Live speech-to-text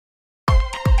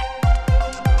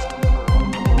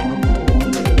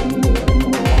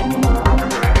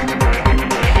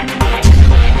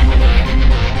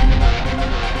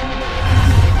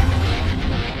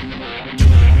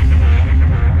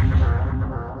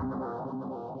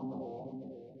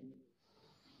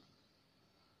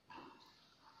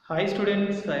Hi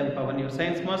students, I am Pavan, your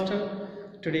science master.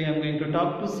 Today I am going to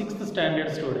talk to 6th standard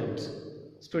students.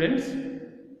 Students,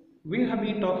 we have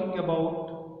been talking about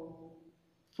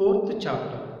 4th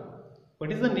chapter.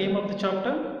 What is the name of the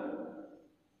chapter?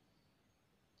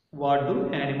 What do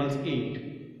animals eat?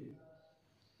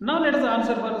 Now let us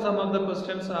answer for some of the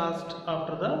questions asked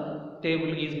after the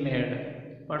table is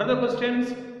made. What are the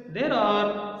questions? There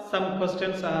are some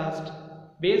questions asked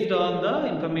based on the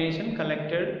information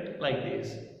collected like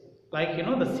this. Like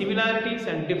the similarities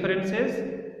and differences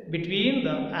between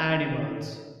the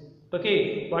animals.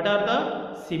 Okay, what are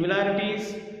the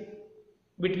similarities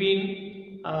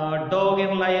between dog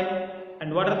and lion,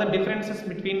 and what are the differences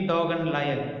between dog and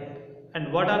lion,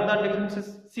 and what are the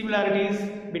differences, similarities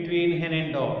between hen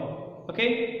and dog?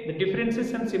 Okay, the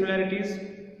differences and similarities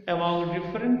among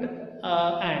different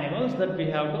animals that we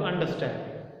have to understand.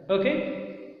 Okay.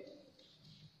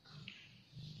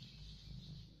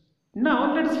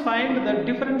 Now let us find the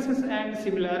differences and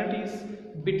similarities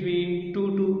between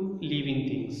two living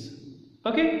things.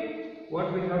 Okay,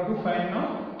 what we have to find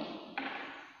now?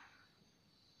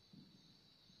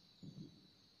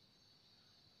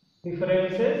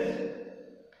 Differences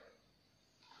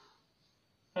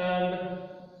and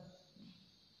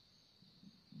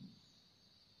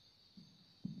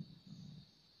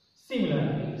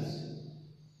similarities.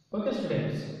 Okay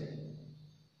students,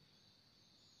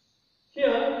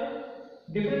 here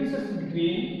differences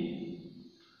between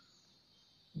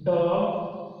dog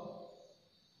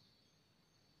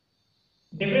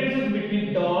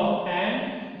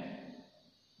and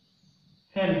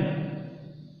hen,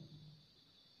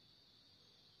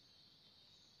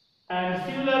 and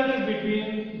similarities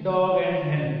between dog and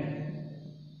hen.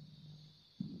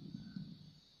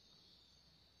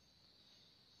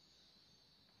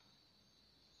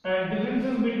 And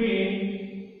differences between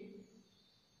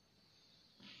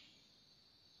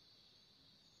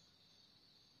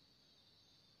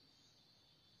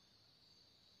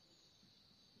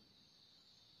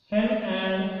hen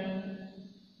and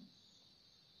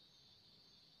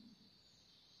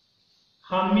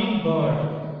hummingbird.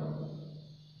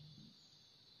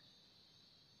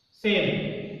 Same,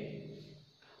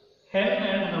 hen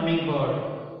and hummingbird.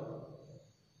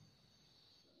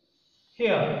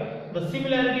 Here, the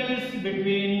similarities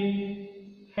between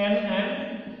hen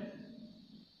and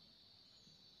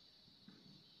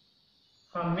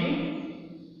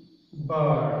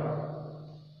hummingbird.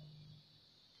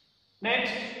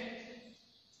 Next,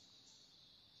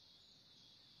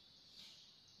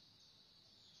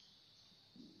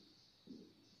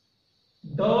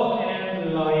 dog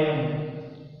and lion.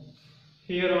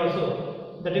 Here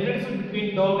also the differences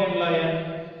between dog and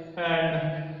lion,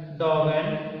 and dog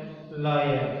and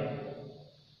lion.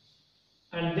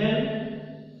 And then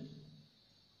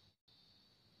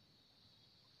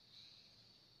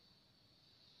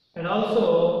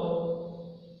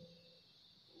also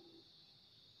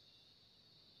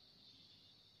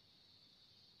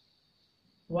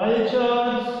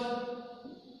vultures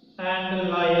and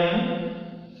lion.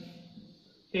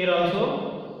 Here also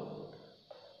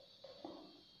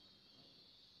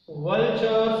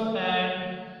vultures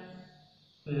and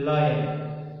lion.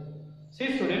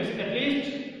 See students, at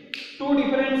least 2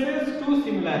 differences, 2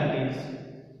 similarities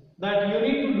that you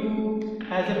need to do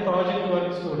as a project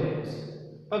work, students.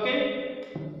 Okay,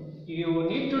 you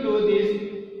need to do this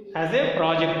as a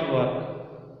project work.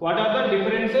 What are the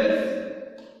differences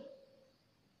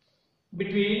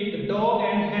between the dog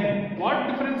and hen? What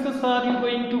differences are you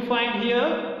going to find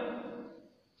here?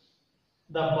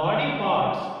 The body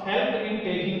parts help in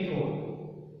taking food.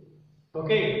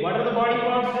 Okay, what are the body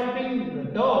parts helping the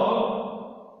dog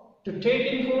to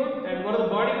take in food, and what are the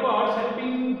body parts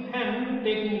helping hen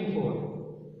taking in food?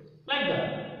 Like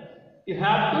that. You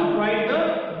have to write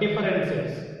the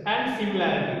differences and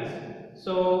similarities.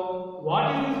 So,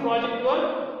 what is this project work?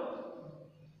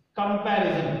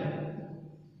 Comparison.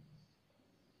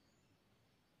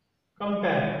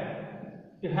 Compare.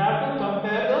 You have to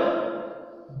compare the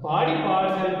body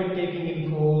parts helping taking in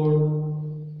food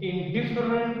in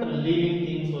different living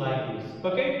things like this.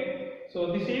 Okay,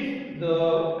 so this is the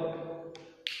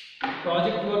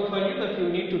project work for you that you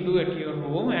need to do at your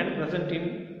home and present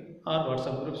in our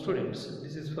WhatsApp group, students.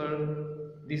 This is for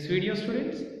this video,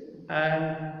 students,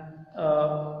 and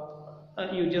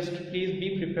you just please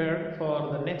be prepared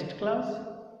for the next class.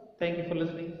 Thank you for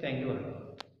listening. Thank you very much.